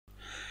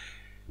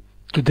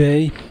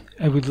Today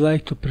I would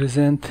like to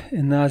present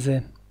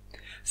another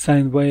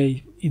Sine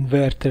Wave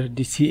Inverter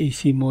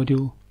DC-AC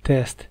module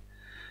test.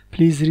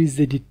 Please read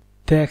the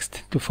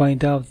text to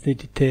find out the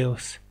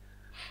details.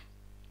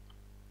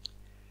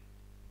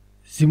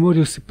 The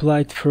module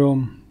supplied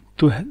from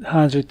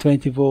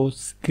 220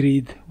 volts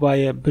grid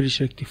via bridge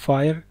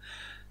rectifier.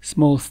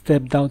 Small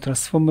step-down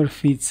transformer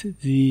feeds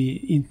the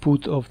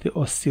input of the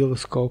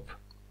oscilloscope.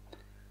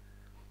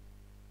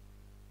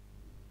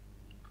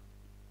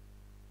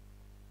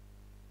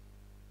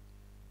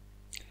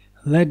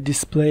 LED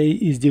display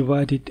is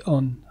divided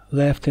on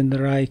left and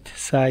right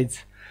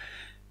sides,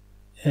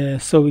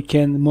 so we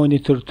can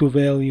monitor two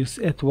values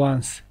at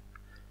once,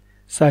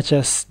 such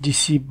as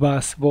DC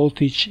bus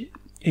voltage,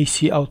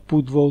 AC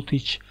output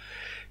voltage,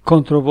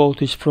 control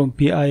voltage from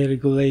PI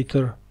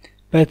regulator,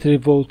 battery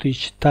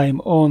voltage,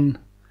 time on,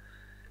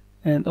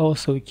 and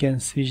also we can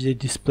switch the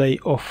display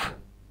off.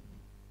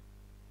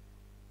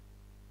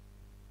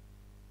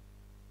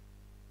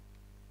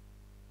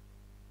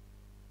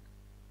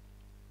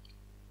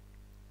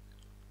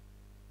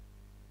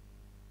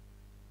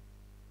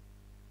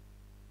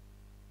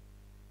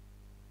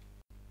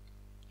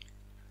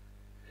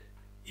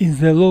 In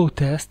the load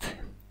test,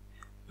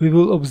 we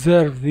will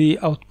observe the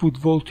output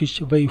voltage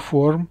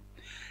waveform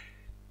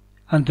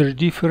under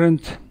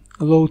different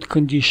load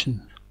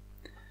conditions.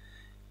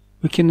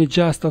 We can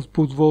adjust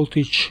output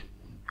voltage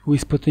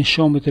with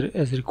potentiometer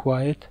as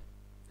required.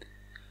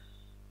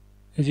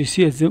 As you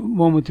see, at the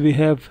moment we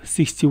have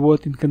 60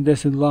 watt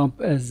incandescent lamp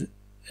as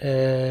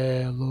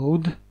a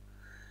load.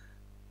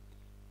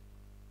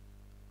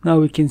 Now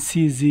we can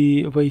see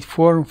the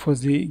waveform for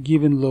the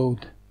given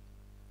load.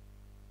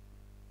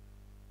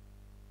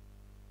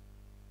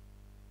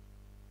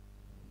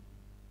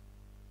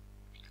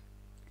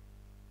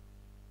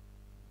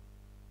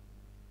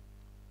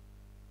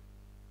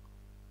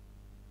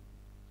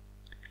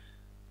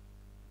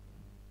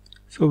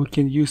 So we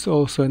can use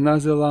also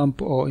another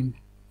lamp or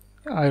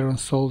iron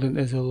solder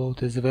as a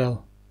load as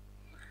well.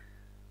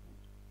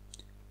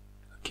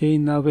 Okay,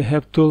 now we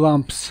have two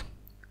lamps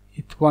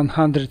at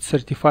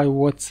 135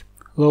 watts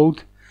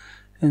load,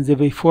 and the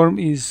waveform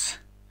is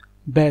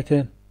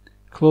better,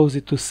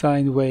 closer to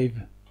sine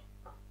wave.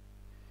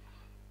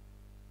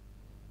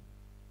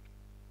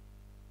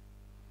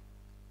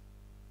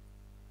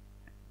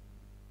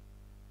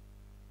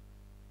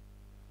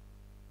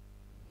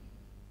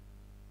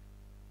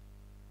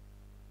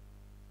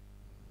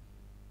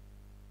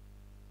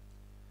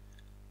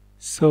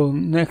 So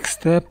next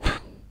step,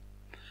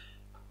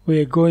 we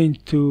are going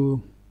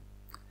to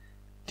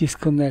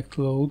disconnect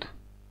load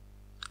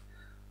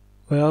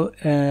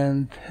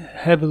and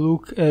have a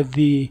look at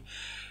the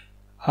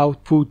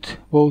output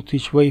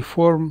voltage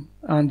waveform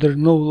under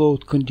no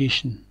load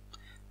condition.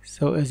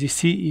 So as you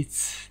see,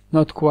 it's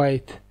not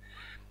quite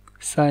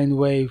sine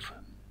wave.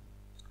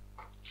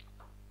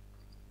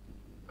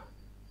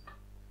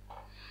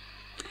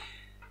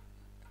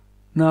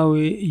 Now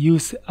we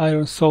use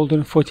iron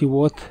solder 40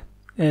 watt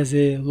as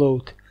a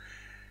load,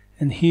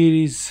 and here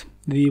is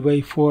the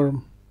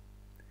waveform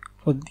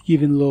for the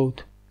given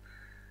load.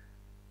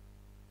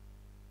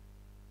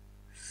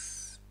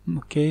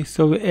 Okay,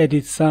 so we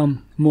added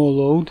some more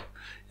load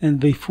and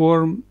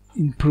waveform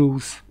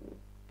improves.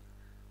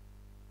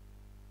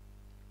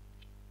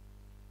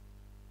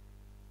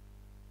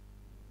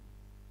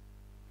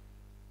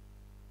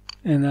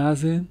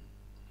 Another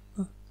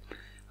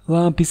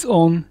lamp is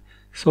on,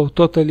 so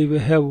totally we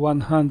have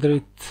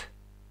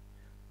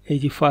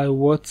 185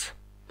 watts,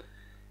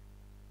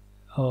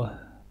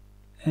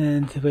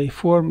 and the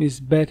waveform is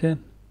better.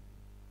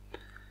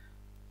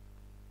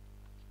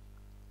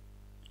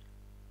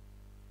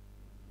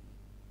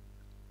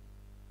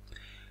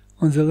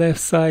 On the left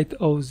side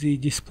of the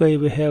display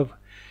we have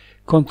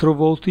control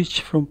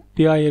voltage from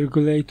PI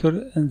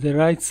regulator, and the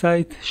right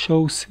side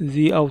shows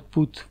the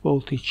output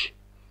voltage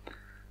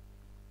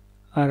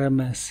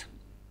RMS.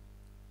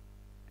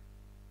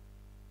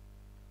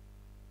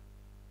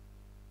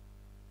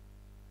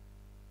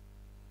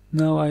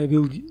 Now I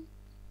will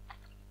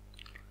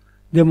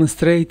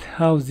demonstrate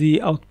how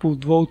the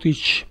output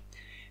voltage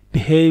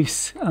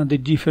behaves under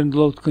different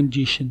load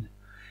conditions.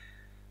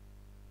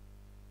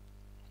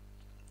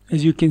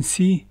 As you can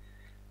see,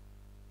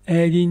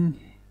 adding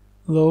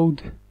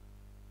load,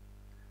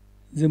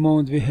 the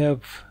moment we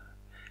have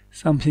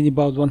something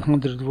about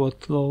 100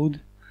 watt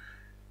load,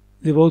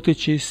 the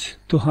voltage is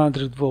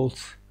 200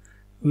 volts.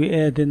 We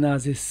add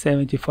another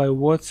 75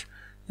 watts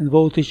and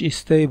voltage is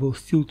stable,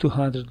 still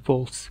 200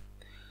 volts.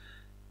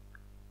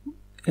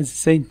 At the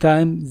same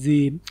time,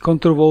 the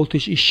control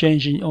voltage is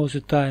changing all the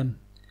time.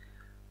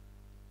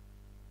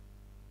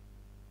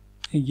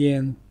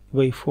 Again,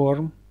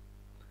 waveform.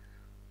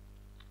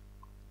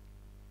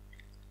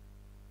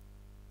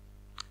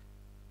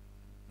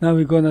 Now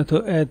we're gonna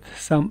add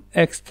some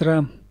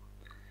extra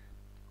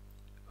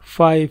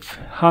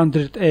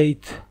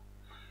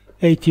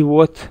 580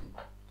 watt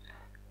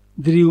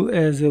drill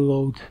as a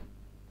load.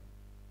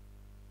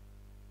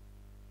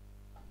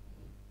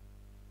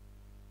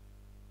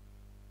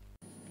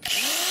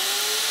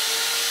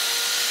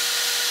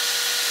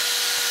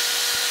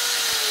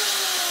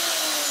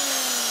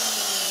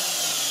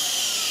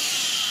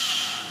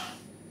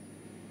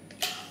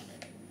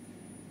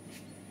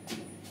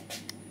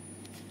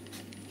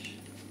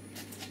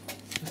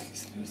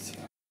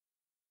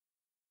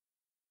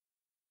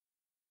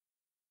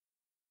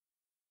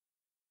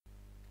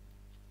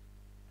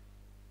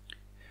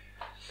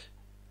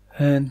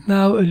 And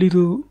now a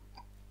little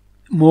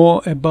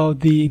more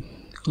about the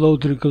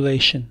load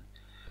regulation.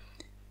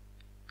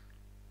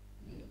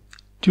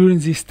 During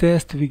this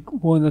test we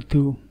wanted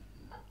to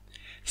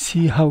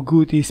see how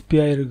good is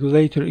PI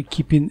regulator in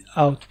keeping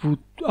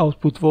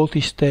output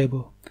voltage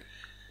stable.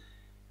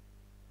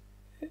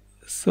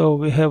 So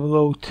we have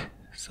load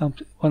some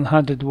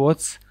 100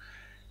 watts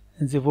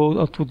and the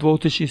output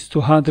voltage is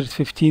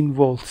 215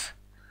 volts.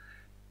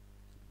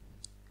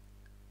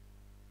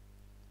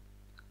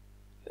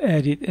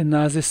 Added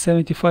another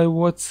 75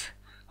 watts,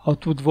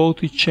 output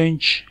voltage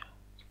change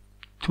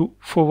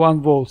for 1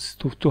 volt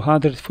to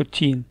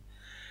 214,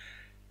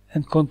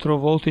 and control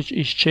voltage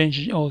is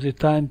changing all the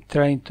time,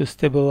 trying to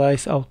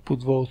stabilize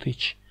output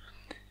voltage.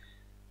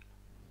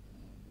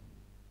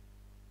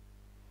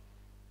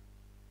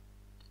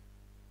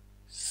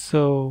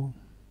 So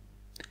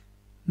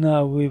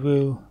now we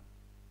will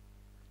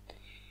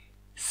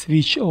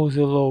switch all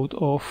the load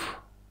off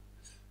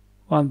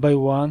one by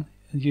one,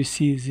 and you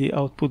see the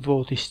output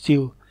voltage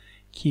still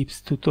keeps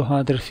to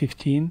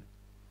 215.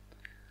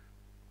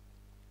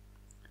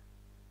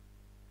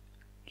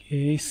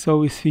 Okay, so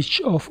we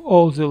switch off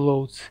all the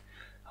loads.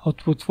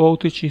 Output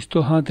voltage is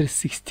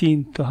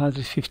 216,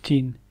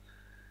 215.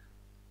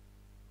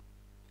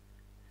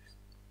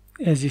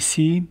 As you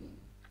see,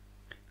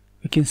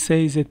 we can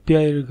say that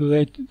PI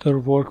regulator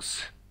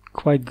works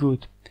quite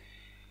good.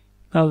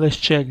 Now let's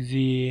check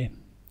the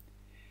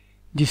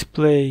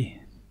display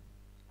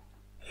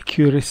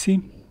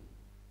accuracy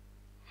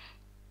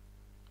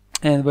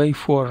and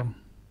waveform.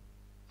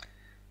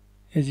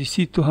 As you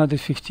see,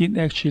 215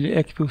 actually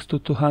equals to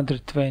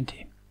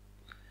 220.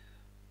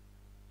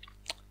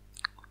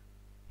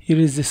 Here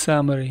is the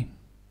summary.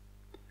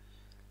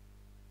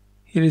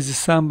 Here is the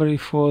summary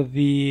for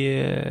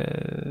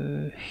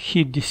the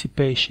heat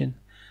dissipation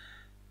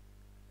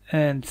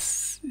and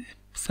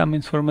some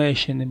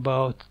information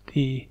about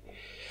the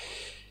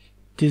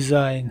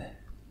design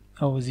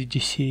of the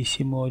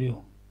DC-AC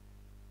module.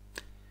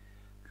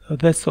 So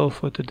that's all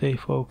for today,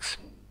 folks.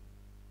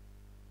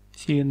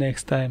 See you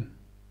next time.